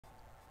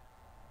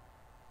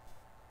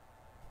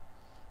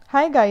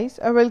Hi guys,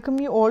 I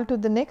welcome you all to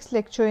the next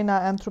lecture in our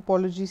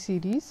anthropology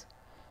series.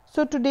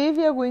 So today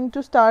we are going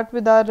to start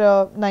with our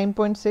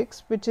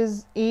 9.6, which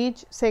is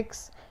age,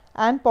 sex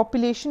and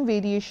population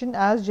variation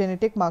as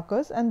genetic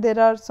markers, and there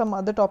are some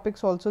other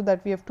topics also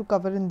that we have to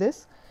cover in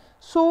this.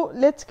 So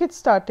let's get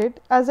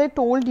started. As I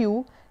told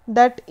you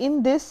that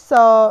in this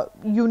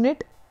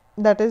unit,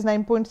 that is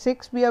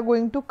 9.6, we are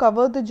going to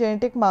cover the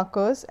genetic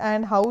markers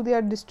and how they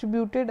are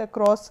distributed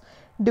across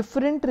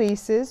different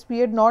races. We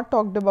had not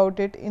talked about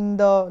it in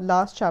the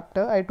last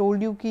chapter. I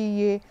told you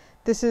ki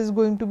this is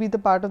going to be the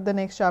part of the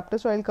next chapter,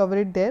 so I'll cover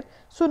it there.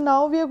 So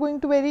now we are going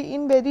to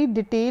very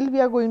detail we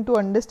are going to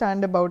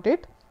understand about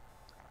it.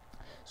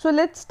 So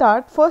let's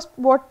start. First,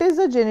 what is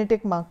a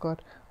genetic marker?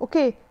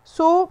 Okay,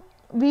 so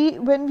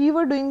when we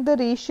were doing the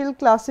racial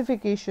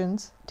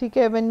classifications,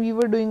 okay, when we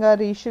were doing our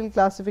racial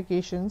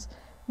classifications,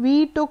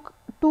 we took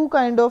two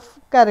kind of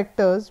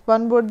characters.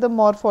 One were the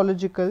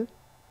morphological,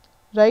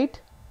 right?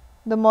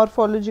 The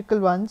morphological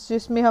ones,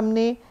 जिसमें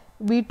हमने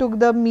we took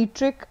the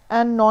metric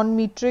and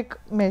non-metric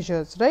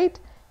measures, right?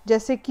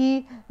 जैसे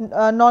कि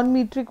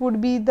non-metric would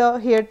be the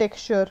hair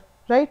texture,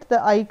 right?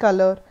 The eye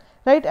color,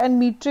 right? And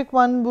metric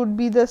one would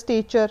be the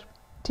stature,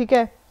 ठीक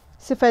है?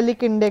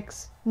 Cephalic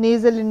index,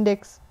 nasal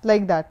index,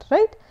 like that,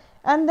 right?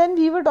 And then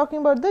we were talking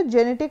about the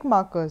genetic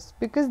markers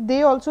because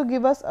they also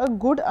give us a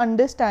good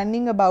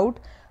understanding about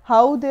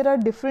how there are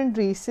different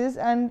races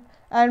and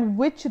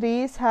which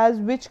race has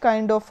which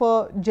kind of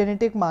a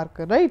genetic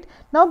marker, right?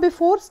 Now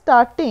before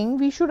starting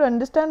we should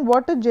understand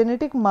what a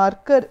genetic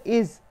marker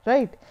is,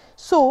 right?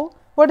 So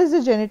what is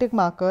a genetic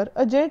marker?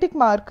 A genetic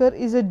marker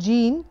is a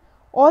gene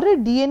or a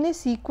DNA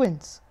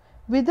sequence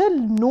with a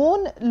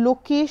known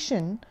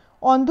location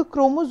on the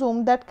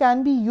chromosome that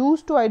can be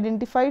used to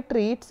identify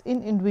traits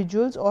in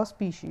individuals or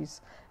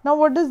species. Now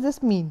what does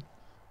this mean?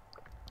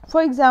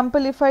 For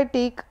example, if I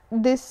take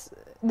this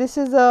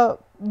is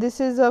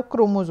a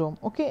chromosome.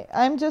 Okay,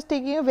 I am just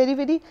taking a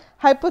very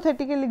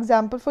hypothetical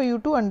example for you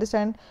to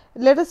understand.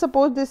 Let us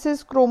suppose this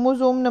is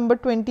chromosome number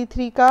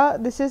 23 ka,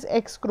 this is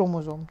X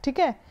chromosome, ठीक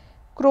है?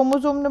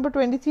 Chromosome number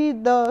 23,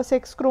 the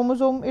sex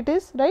chromosome it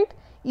is, right?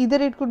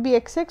 Either it could be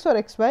XX or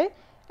XY.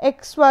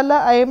 X wala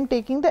I am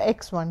taking the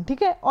X1,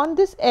 ठीक है? On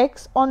this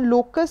X, on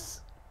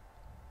locus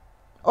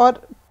or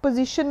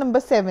position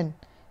number 7,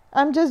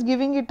 I am just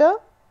giving it a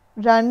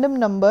random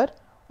number.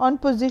 On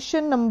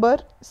position number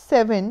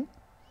 7,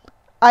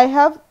 I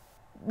have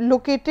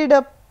located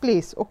a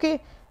place. Okay,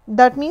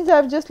 that means I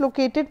have just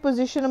located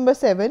position number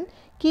 7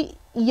 कि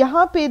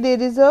यहाँ पे there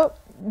is a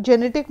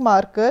genetic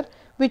marker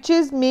which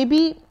is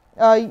maybe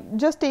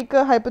just take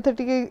a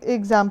hypothetical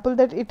example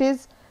that it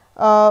is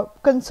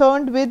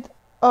concerned with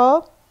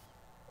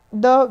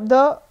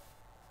the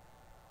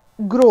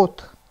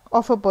growth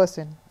of a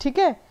person. ठीक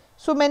है?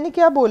 So मैंने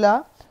क्या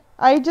बोला?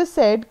 I just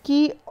said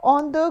कि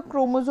on the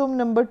chromosome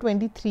number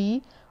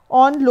 23,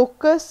 on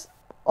locus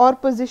or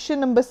position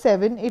number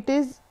 7, it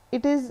is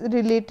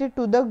related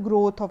to the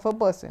growth of a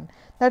person.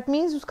 That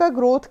means उसका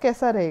growth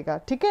कैसा रहेगा,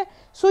 ठीक है?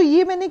 So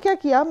ये मैंने क्या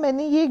किया?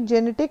 मैंने ये एक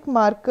genetic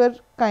marker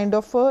kind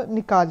of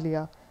निकाल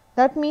लिया.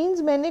 That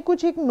means मैंने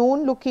कुछ एक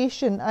known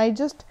location, I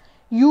just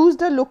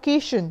used a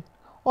location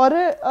or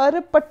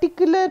a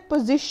particular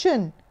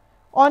position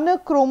on a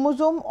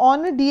chromosome,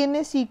 on a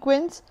DNA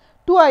sequence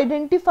to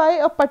identify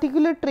a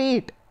particular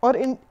trait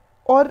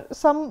or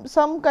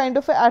some kind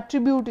of a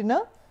attribute in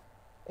a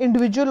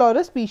individual or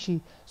a species.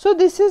 So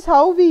this is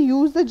how we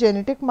use the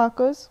genetic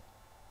markers,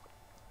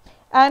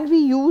 and we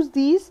use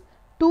these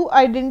to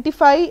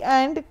identify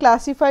and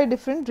classify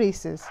different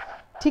races.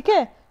 ठीक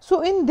है?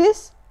 So in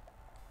these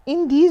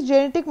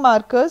genetic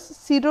markers,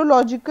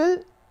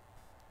 serological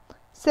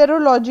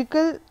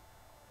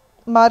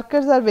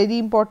markers are very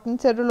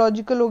important.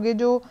 Serological हो गए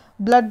जो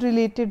blood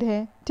related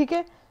हैं, ठीक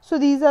है? So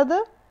these are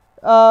the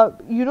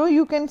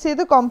you can say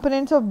the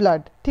components of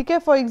blood. ठीक है?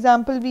 For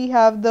example, we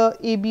have the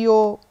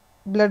ABO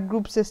blood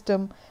group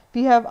system,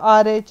 we have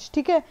RH,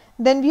 ठीक है?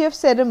 Then we have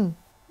serum.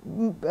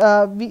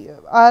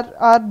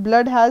 Our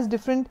blood has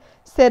different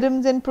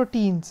serums and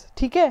proteins,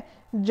 ठीक है?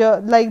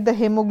 Like the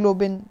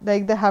hemoglobin,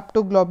 like the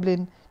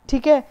haptoglobin,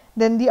 ठीक है?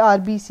 Then the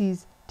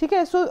RBCs, ठीक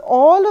है? So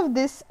all of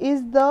this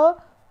is the,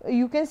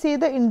 you can say,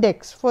 the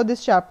index for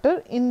this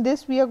chapter. In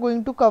this we are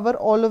going to cover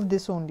all of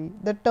this only,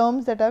 the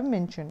terms that I have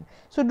mentioned.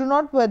 So do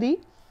not worry,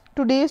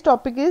 today's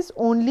topic is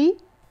only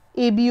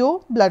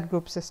ABO blood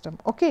group system.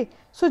 Okay,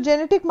 so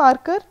genetic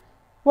marker,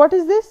 what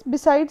is this?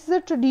 Besides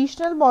the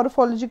traditional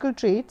morphological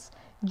traits,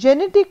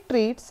 genetic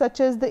traits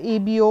such as the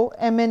ABO,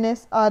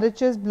 MNS,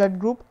 RHS blood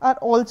group are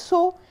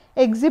also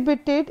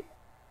exhibited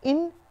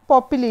in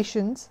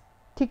populations,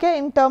 ठीक है,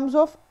 in terms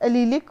of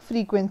allelic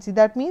frequency.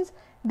 That means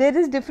there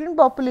is different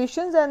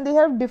populations and they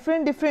have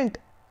different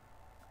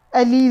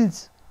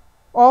alleles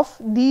of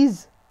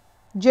these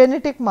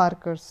genetic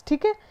markers,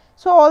 ठीक है?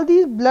 So all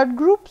these blood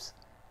groups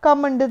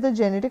come under the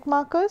genetic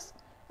markers,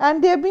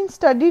 and they have been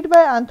studied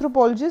by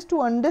anthropologists to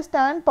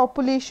understand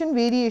population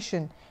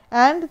variation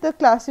and the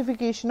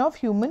classification of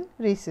human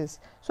races.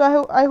 So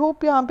I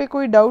hope यहाँ पे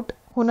कोई doubt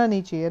होना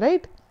नहीं चाहिए,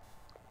 right?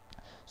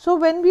 So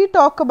when we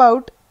talk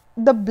about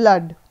the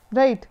blood,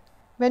 right?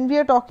 When we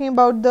are talking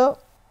about the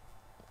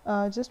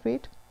just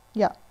wait,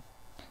 yeah.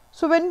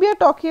 So when we are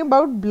talking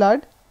about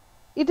blood,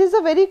 it is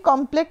a very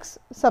complex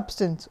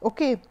substance.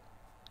 Okay,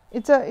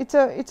 it's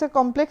a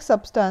complex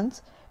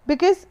substance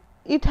because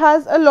it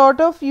has a lot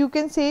of, you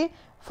can say,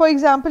 for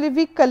example, if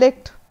we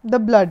collect the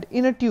blood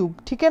in a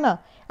tube, ठीक है ना,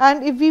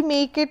 and if we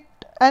make it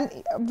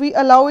and we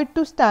allow it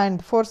to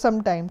stand for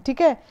some time,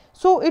 ठीक है,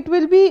 so it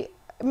will be,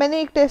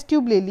 मैंने एक test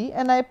tube ले ली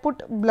and I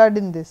put blood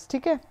in this,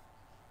 ठीक है,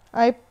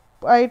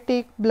 I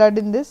take blood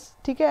in this,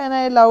 ठीक है, and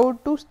I allow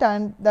it to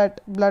stand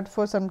that blood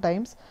for some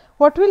times.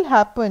 What will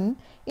happen,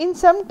 in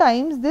some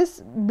times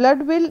this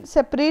blood will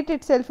separate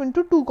itself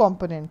into two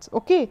components.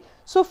 Okay,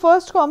 so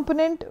first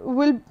component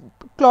will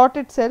clot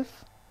itself,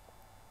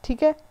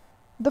 ठीक है,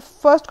 the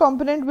first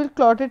component will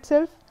clot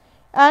itself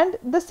and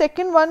the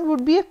second one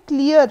would be a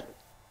clear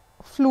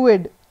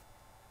fluid,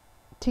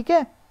 ठीक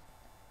है,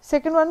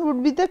 second one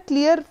would be the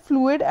clear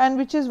fluid and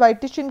which is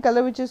whitish in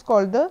color, which is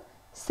called the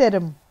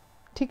serum,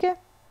 ठीक है.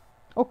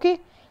 Okay,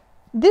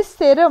 this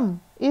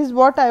serum is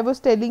what I was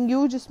telling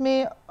you,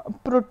 जिसमें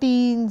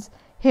proteins,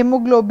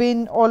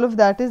 hemoglobin, all of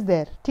that is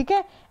there, ठीक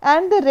है,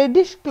 and the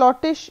reddish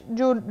clotish,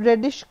 जो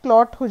reddish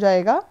clot हो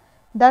जाएगा,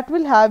 that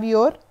will have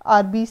your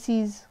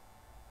RBCs,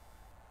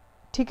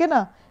 ठीक है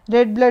ना,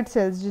 red blood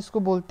cells जिसको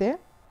बोलते हैं,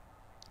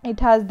 it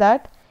has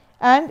that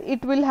and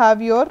it will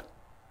have your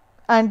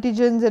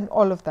antigens and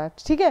all of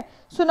that, ठीक है.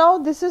 So now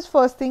this is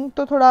first thing,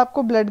 तो थोड़ा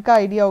आपको blood का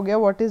idea हो गया,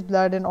 what is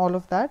blood and all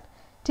of that,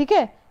 ठीक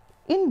है.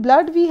 In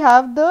blood we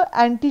have the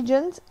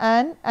antigens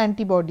and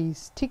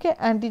antibodies, ठीक है,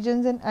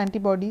 antigens and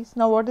antibodies.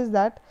 Now what is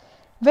that?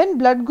 When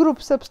blood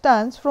group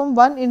substance from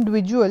one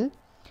individual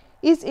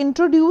is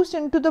introduced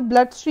into the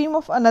bloodstream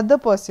of another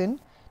person,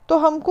 तो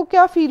हमको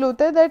क्या feel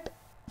होता है that,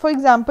 for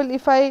example,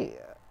 if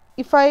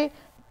I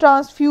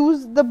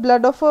transfuse the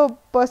blood of a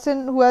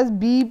person who has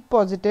B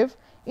positive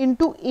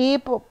into A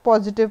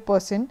positive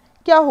person,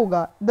 क्या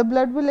होगा? The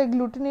blood will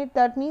agglutinate,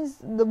 that means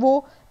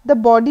the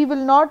body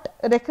will not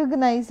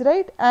recognize,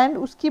 right, and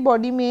उसकी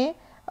body में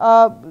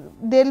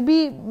there will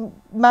be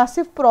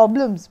massive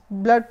problems,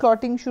 blood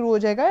clotting शुरू हो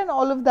जाएगा and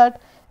all of that.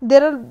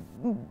 There are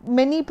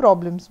many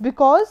problems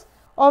because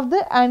of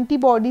the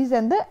antibodies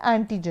and the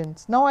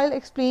antigens. Now I'll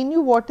explain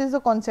you what is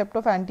the concept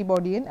of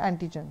antibody and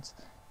antigens,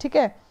 ठीक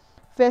है.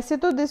 वैसे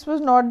तो this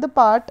was not the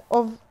part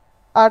of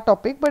our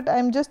topic, but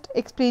I'm just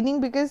explaining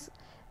because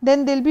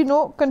then there will be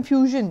no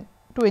confusion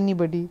to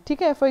anybody,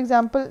 ठीक है. For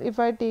example, if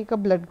I take a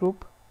blood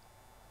group,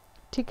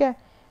 ठीक है,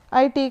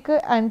 I take a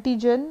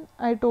antigen,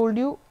 I told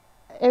you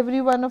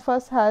every one of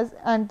us has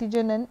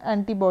antigen and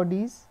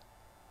antibodies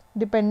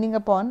depending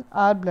upon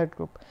our blood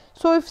group.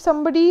 So if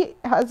somebody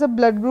has a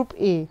blood group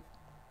A,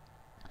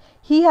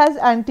 he has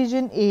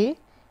antigen A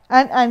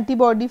and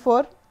antibody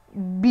for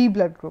B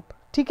blood group,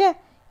 ठीक है.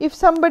 If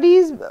somebody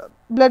is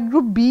blood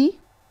group B,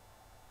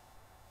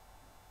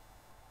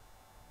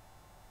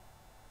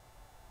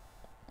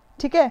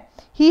 ठीक है,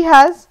 he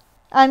has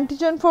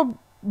antigen for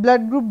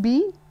blood group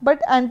B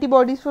but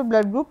antibodies for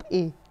blood group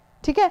A,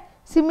 ठीक है.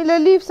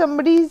 Similarly, if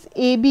somebody is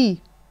AB,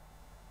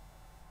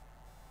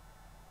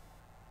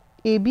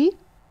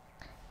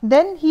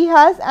 then he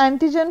has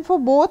antigen for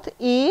both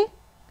A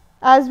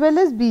as well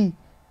as B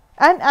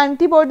and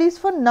antibodies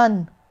for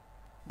none,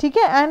 ठीक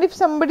है. And if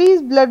somebody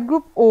is blood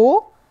group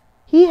O,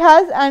 he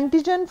has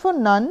antigen for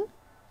none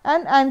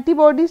and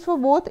antibodies for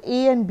both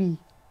A and B,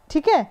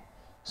 ठीक है.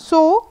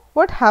 So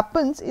what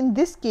happens in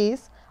this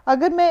case,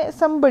 अगर मैं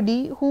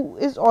somebody who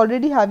is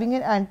already having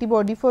an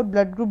antibody for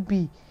blood group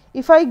B,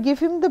 if I give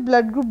him the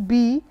blood group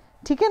B,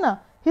 ठीक है ना,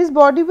 his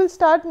body will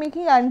start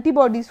making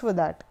antibodies for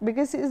that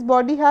because his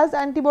body has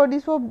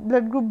antibodies for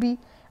blood group B,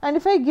 and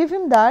if I give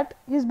him that,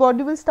 his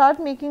body will start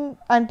making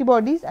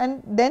antibodies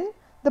and then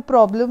the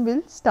problem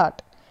will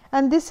start.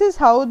 And this is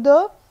how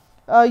the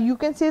you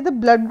can say the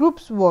blood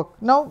groups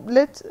work. Now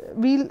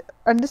we'll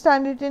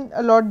understand it in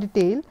a lot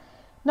detail.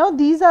 Now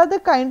these are the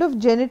kind of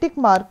genetic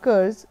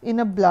markers in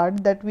a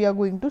blood that we are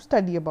going to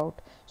study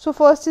about. So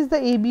first is the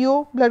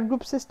ABO blood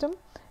group system.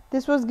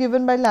 This was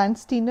given by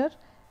Landsteiner,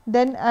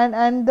 then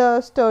and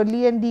the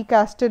Sterling and D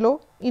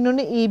Castello,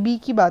 इन्होंने AB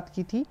की बात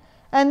की थी.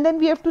 And then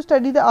we have to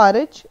study the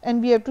RH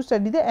and we have to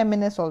study the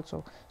MNS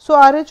also. So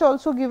RH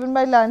also given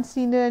by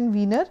Landsteiner and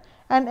Wiener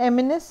and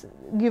MNS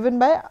given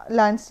by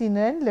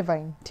Landsteiner and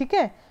Levine, ठीक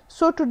है.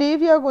 So today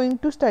we are going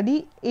to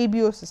study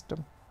ABO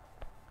system.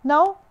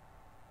 Now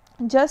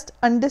just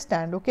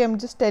understand, okay, I'm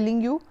just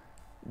telling you,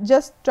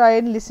 just try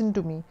and listen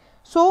to me.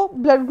 So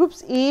blood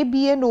groups A,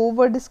 B and O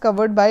were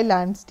discovered by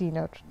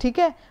Landsteiner, ठीक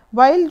है,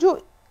 while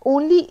जो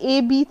only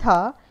A, B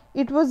था,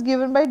 it was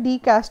given by D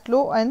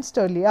Castello and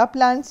Sterling. आप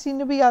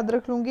Landsteiner भी याद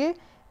रख लोगे,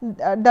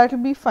 that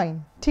will be fine,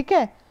 ठीक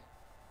है.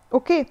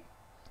 Okay,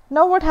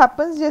 now what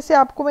happens, जैसे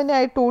आपको मैंने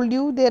I told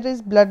you there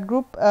is blood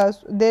group,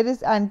 there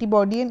is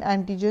antibody and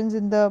antigens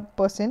in the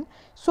person,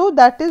 so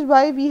that is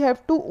why we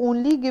have to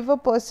only give a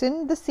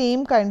person the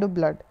same kind of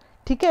blood,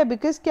 ठीक है.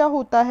 Because क्या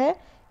होता है,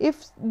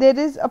 if there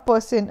is a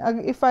person,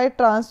 if I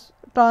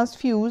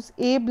transfuse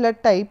A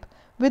blood type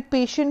with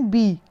patient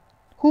B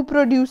who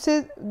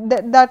produces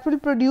that will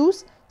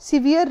produce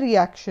severe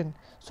reaction.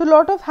 So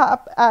lot of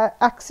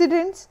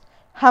accidents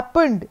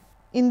happened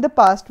in the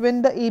past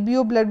when the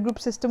ABO blood group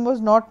system was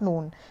not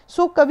known.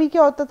 So कभी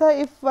क्या होता था,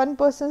 if one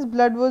person's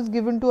blood was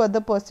given to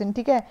other person,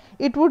 ठीक है,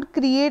 it would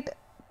create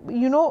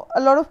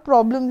a lot of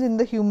problems in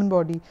the human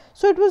body.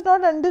 So it was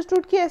not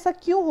understood कि ऐसा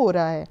क्यों हो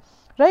रहा है,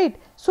 right?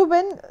 So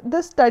when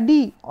the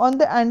study on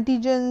the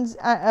antigens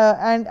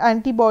and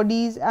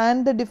antibodies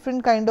and the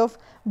different kind of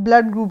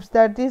blood groups,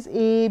 that is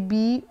A,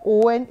 B,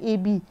 O and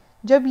AB,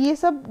 जब ये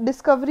सब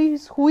discovery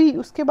हुई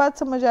उसके बाद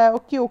समझ आया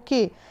कि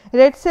okay,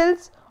 red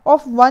cells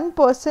of one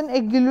person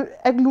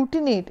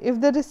agglutinate if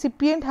the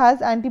recipient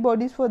has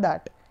antibodies for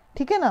that,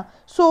 ठीक है ना.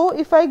 So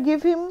if I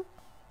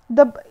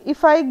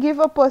give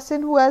a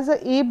person who has a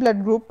A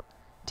blood group,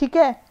 ठीक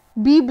है,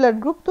 B blood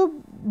group, तो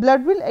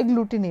blood will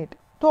agglutinate.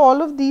 So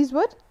all of these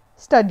were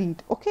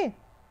studied. Okay,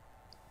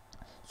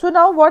 so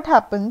now what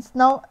happens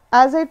now,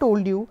 as I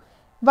told you,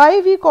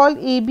 why we call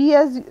AB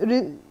as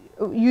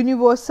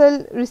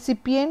universal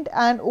recipient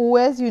and O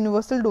as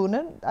universal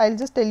donor. I'll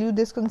just tell you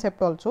this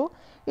concept also.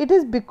 It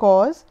is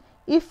because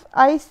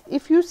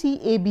if you see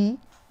AB,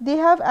 they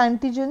have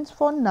antigens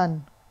for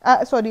none,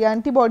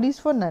 antibodies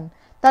for none.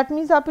 That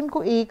means आप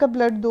इनको A का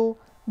blood दो,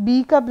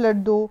 B का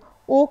blood दो,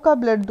 O का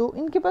blood दो,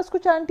 इनके पास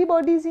कुछ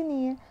antibodies ही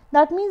नहीं है.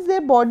 That means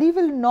their body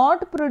will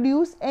not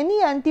produce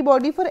any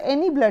antibody for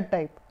any blood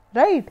type,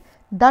 right?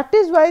 That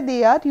is why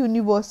they are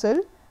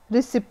universal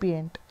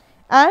recipient.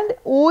 And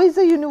O is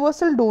a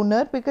universal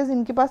donor because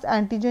इनके पास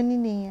antigen ही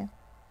नहीं है,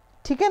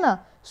 ठीक है ना.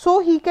 So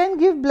he can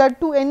give blood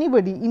to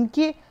anybody.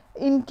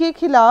 इनके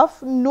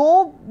खिलाफ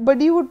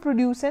nobody would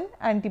produce an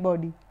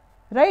antibody,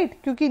 right?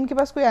 क्योंकि इनके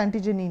पास कोई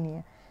antigen ही नहीं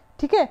है,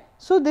 ठीक है.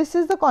 So this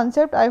is the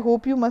concept. I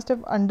hope you must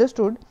have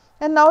understood.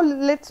 And now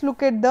let's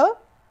look at the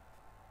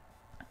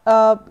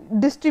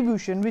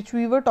distribution which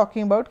we were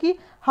talking about, ki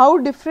how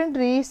different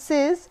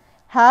races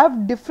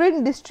have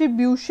different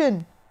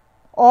distribution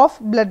of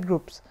blood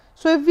groups.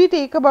 So if we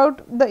take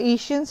about the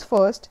Asians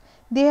first,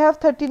 they have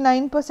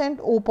 39%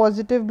 O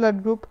positive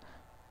blood group,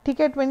 ठीक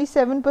है,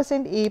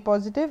 27% A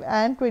positive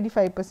and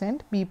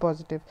 25% B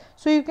positive.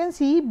 So you can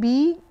see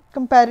B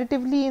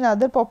comparatively in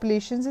other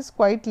populations is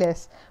quite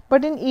less,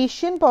 but in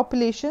Asian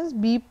populations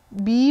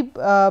B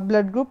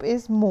blood group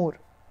is more,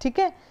 ठीक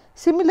है.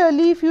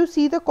 Similarly, if you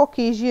see the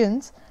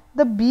Caucasians,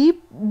 the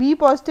B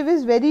positive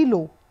is very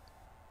low,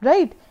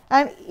 right,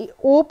 and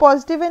O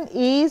positive and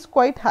A is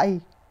quite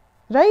high,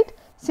 right.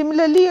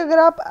 Similarly, अगर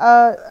आप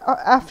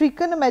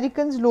African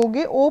Americans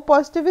लोगे, O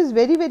positive is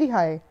very very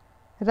high,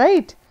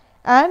 right,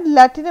 and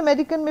Latin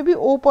American में भी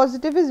O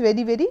positive is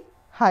very very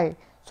high.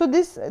 So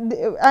this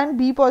and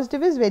B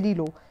positive is very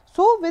low.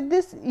 So with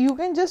this you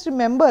can just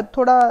remember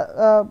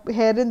थोड़ा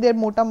here and there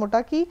मोटा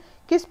मोटा कि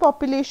किस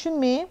population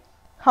में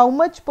how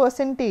much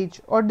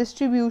percentage or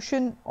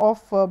distribution of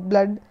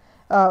blood,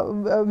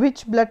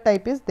 which blood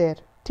type is there,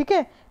 ठीक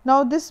है.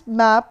 Now this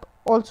map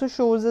also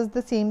shows us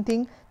the same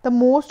thing, the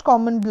most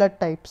common blood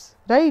types,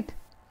 right,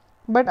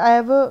 but I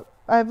have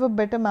a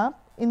better map.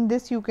 In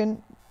this you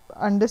can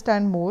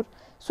understand more.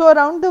 So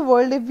around the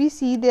world, if we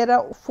see, there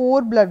are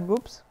 4 blood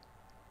groups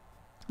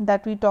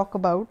that we talk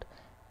about,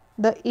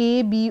 the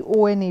A, B,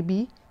 O and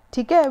AB,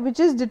 ठीक है, which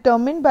is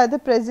determined by the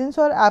presence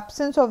or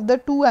absence of the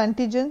 2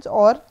 antigens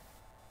or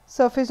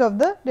surface of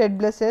the red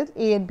blood cells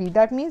A and B.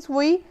 That means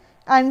वही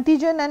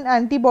antigen and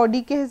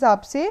antibody के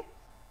हिसाब से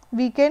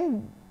we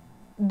can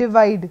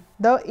divide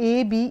the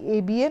A, B,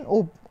 AB and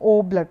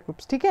O blood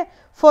groups, ठीक है.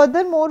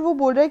 Furthermore वो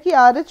बोल रहा है कि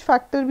RH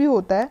factor भी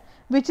होता है,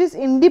 which is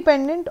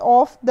independent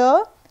of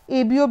the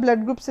ABO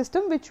blood group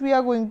system, which we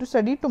are going to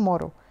study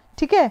tomorrow,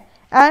 ठीक है.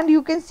 And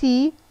you can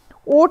see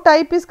O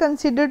type is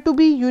considered to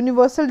be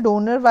universal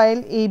donor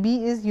while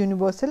AB is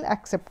universal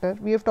acceptor.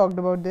 We have talked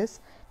about this,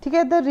 ठीक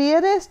है. The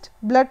rarest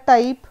blood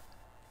type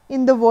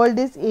in the world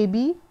is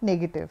AB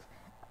negative,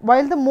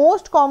 while the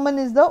most common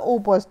is the O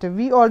positive.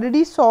 We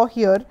already saw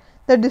here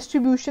the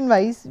distribution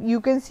wise. You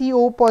can see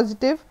O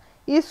positive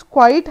is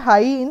quite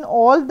high in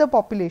all the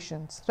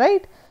populations,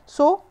 right.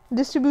 So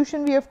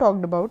distribution we have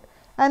talked about.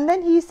 And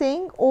then he is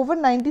saying over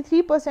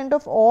 93%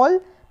 of all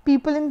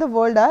people in the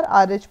world are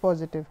RH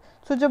positive.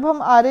 So जब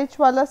हम RH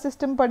वाला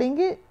system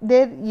पढ़ेंगे,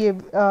 there ये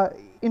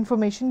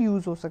information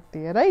use हो सकती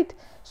है, right.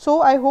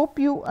 So I hope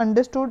you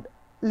understood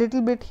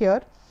little bit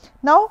here.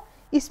 Now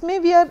इसमें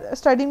we are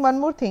studying one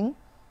more thing.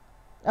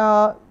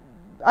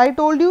 I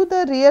told you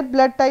the rare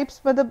blood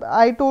types, मतलब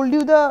I told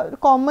you the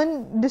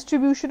common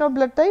distribution of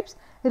blood types.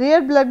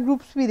 Rare blood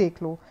groups भी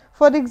देख लो.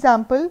 For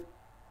example,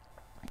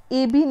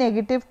 AB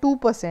negative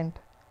 2%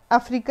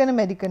 African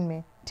American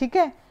में, ठीक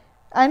है,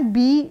 and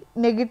B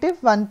negative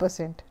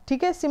 1%,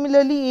 ठीक है.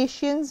 Similarly,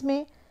 Asians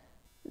में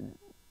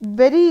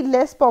very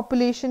less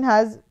population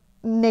has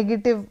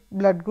negative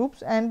blood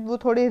groups and वो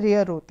थोड़े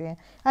rare होते हैं.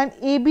 And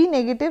AB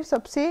negative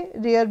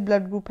सबसे rare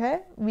blood group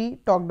है. We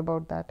talked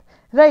about that,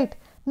 right.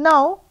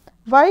 Now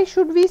why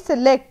should we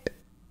select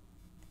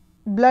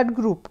blood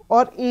group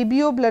or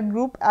ABO blood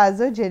group as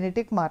a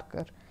genetic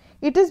marker?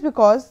 It is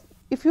because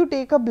if you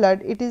take a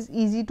blood, it is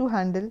easy to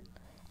handle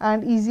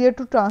and easier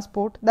to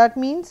transport. That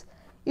means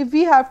if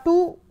we have to,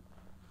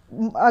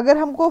 अगर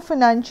हमको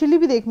financially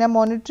भी देखना है,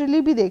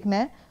 monetarily भी देखना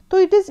है, तो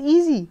it is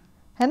easy,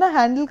 है ना,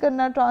 handle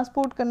करना,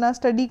 transport करना,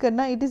 study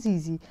करना, it is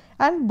easy.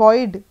 And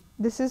Boyd,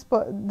 this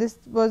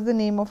was the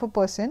name of a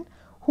person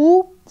who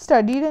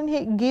studied and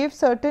he gave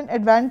certain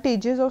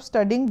advantages of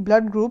studying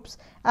blood groups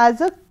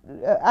as a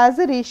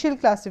racial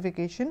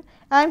classification,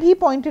 and he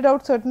pointed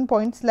out certain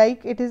points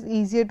like it is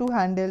easier to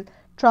handle,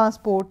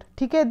 transport,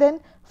 ठीक है. Then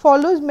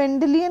follows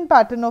Mendelian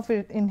pattern of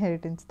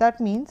inheritance. That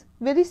means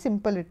very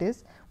simple it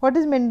is. What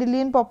is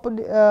Mendelian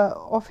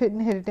of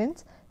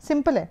inheritance?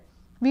 Simple है.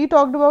 We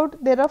talked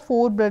about there are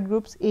 4 blood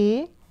groups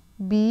A,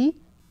 B,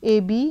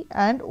 AB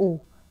and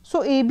O.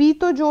 So AB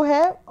तो जो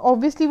है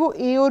obviously वो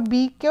A और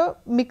B का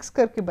mix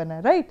करके बना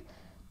है, right?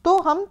 तो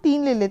हम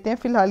 3 ले लेते हैं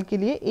फिलहाल के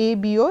लिए, A,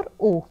 B और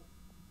O.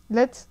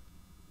 Let's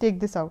take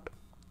this out.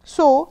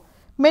 So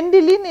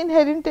Mendelian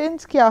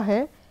inheritance क्या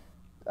है?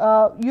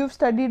 You've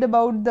studied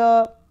about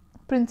the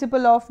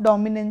principle of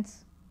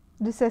dominance,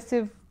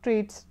 recessive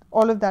traits,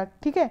 all of that,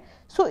 ठीक है.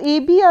 So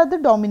AB are the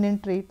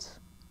dominant traits.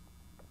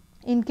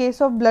 In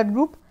case of blood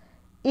group,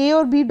 A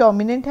और B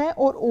dominant है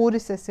और O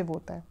recessive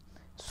होता है.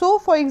 So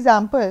for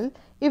example,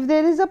 if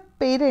there is a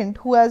parent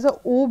who has a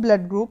O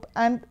blood group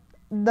and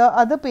the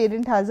other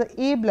parent has a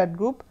A blood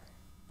group,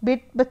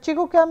 बच्चे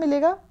को क्या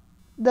मिलेगा?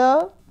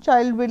 The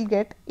child will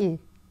get A.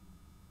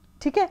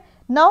 ठीक है.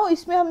 Now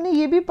इसमें हमने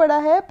ये भी पढ़ा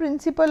है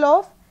principle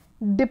of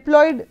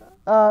diploid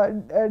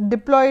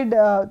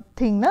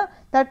thing ना.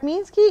 That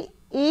means कि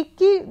एक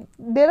की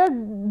there are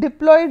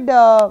diploid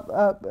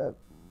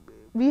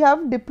we have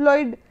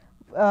diploid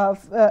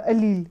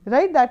allele,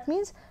 right? That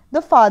means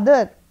the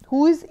father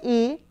who is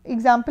A,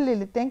 example ले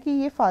लेते हैं कि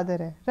ये father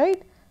है,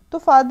 right? तो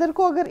father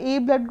को अगर A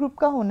blood group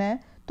का होना है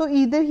तो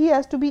either he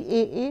has to be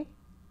AA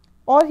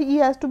or he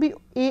has to be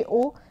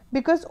AO,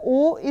 because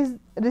O is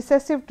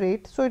recessive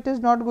trait, so it is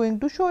not going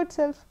to show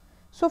itself.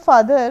 So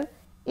father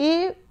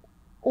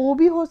AO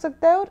भी हो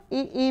सकता है और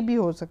AA भी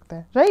हो सकता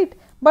है, right?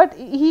 But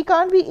he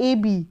can't be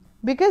AB,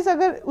 because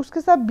अगर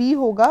उसके साथ B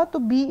होगा तो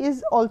B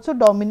is also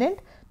dominant,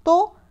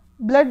 तो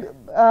blood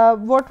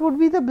what would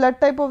be the blood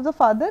type of the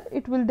father?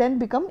 It will then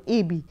become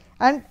AB,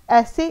 and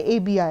ऐसे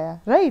AB आया,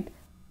 right?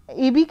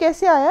 AB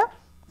कैसे आया?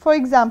 For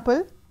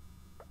example,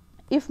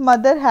 if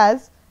mother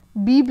has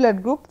B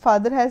blood group,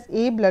 father has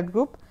A blood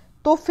group,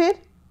 तो फिर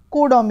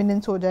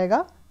co-dominance हो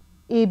जाएगा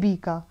AB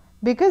का,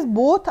 because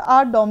both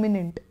are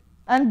dominant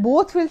and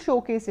both will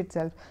showcase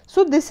itself.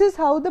 So this is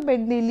how the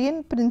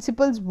Mendelian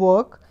principles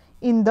work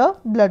in the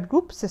blood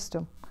group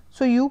system.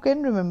 So you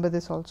can remember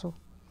this also.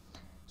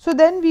 So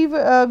then we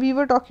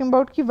were talking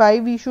about ki why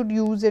we should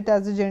use it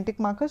as a genetic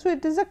marker. So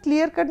it is a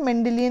clear-cut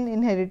Mendelian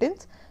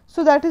inheritance.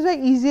 So that is why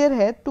easier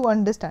है to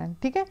understand.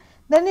 ठीक है.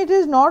 Then it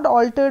is not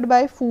altered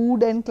by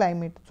food and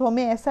climate. So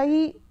हमें ऐसा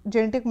ही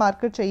genetic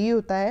marker चाहिए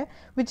होता है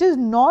which is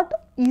not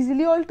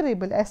easily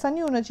alterable. ऐसा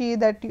नहीं होना चाहिए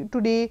that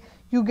today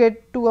you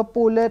get to a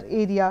polar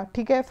area,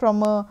 ठीक है,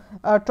 from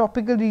a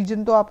tropical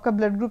region, तो आपका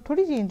blood group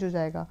थोड़ी change हो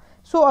जाएगा.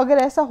 So अगर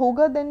ऐसा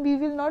होगा then we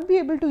will not be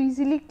able to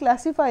easily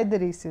classify the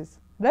races,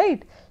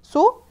 right?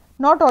 So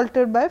not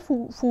altered by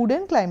food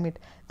and climate.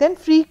 Then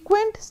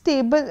frequent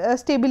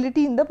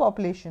stability in the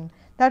population.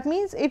 That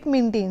means it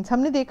maintains.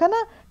 हमने देखा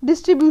ना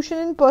distribution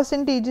in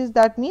percentages.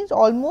 That means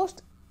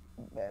almost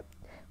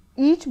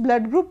each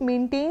blood group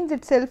maintains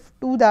itself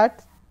to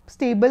that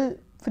stable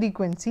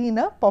frequency in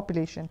a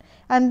population,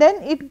 and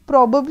then it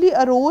probably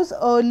arose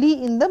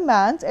early in the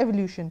man's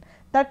evolution.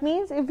 That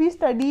means if we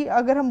study,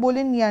 अगर हम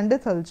बोले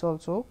Neanderthals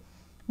also,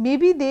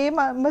 maybe they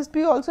must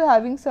be also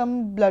having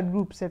some blood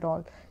groups at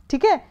all.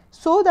 ठीक है.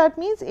 So that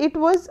means it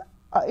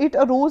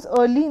arose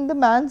early in the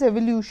man's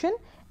evolution,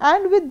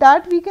 and with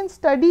that we can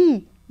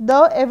study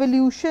the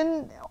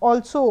evolution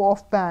also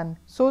of man.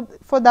 So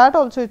for that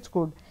also it's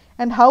good,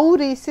 and how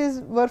races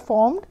were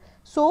formed.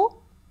 So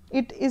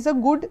it is a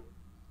good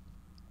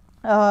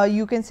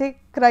you can say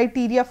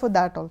criteria for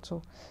that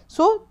also.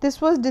 So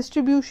this was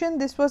distribution,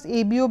 this was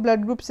ABO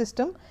blood group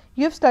system.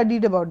 You have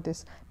studied about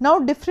this. Now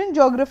different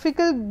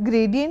geographical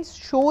gradients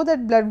show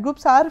that blood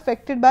groups are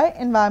affected by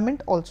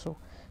environment also.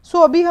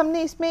 So अभी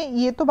हमने इसमें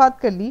ये तो बात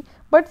कर ली,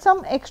 but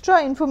some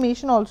extra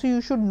information also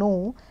you should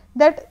know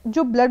that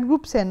जो blood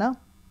groups है ना,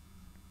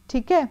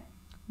 ठीक है,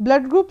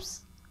 blood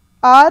groups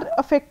are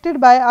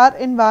affected by our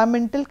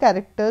environmental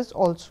characters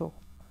also.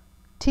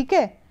 ठीक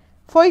है.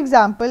 For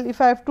example, if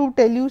I have to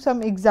tell you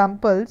some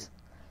examples,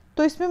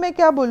 तो इसमें मैं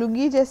क्या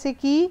बोलूँगी, जैसे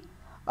कि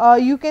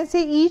you can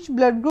say each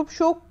blood group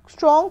show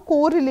strong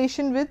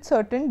correlation with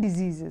certain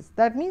diseases.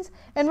 That means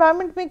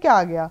environment में क्या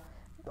आ गया?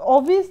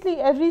 Obviously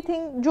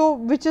everything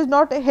जो which is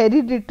not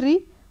hereditary,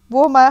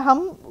 वो हम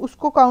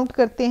उसको count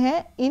करते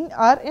हैं in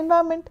our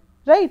environment,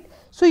 right?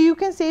 So you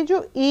can say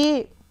जो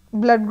A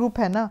blood group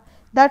है ना,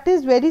 that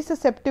is very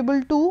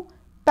susceptible to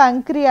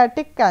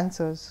pancreatic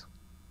cancers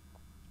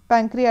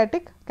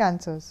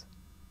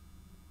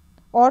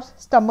और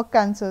stomach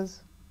cancers.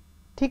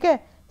 ठीक है.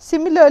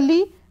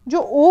 Similarly जो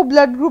O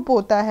blood group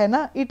होता है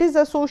ना, it is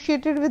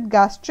associated with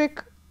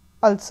gastric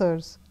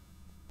ulcers.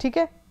 ठीक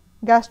है.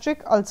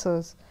 gastric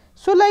ulcers.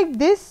 So like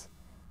this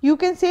you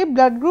can say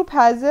blood group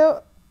has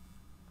a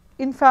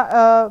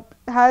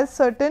has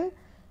certain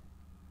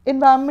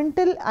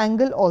environmental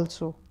angle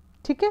also,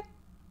 ठीक है,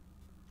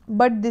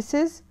 but this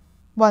is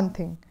one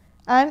thing,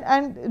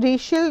 and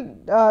racial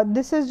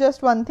this is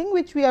just one thing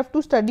which we have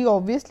to study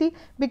obviously,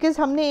 because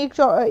हमने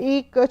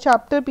एक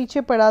chapter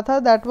पीछे पढ़ा था,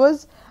 that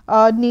was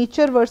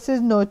nature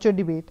versus nurture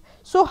debate.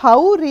 So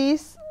how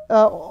race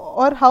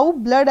or how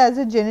blood as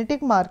a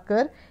genetic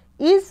marker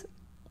is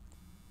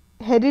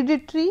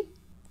hereditary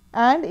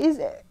and is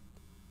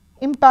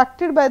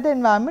impacted by the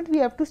environment, we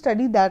have to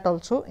study that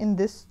also in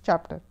this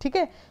chapter,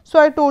 okay. So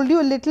I told you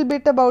a little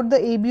bit about the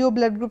ABO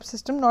blood group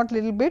system, not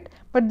little bit,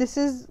 but this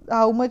is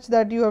how much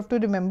that you have to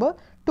remember.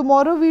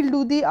 Tomorrow we'll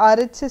do the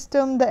RH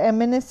system, the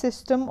MNS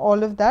system,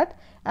 all of that,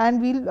 and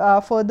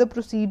we'll further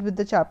proceed with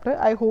the chapter.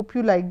 I hope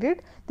you liked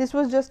it. This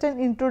was just an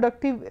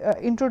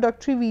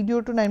introductory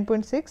video to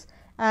 9.6,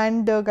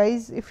 and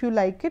guys, if you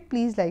like it,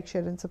 please like,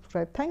 share and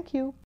subscribe. Thank you.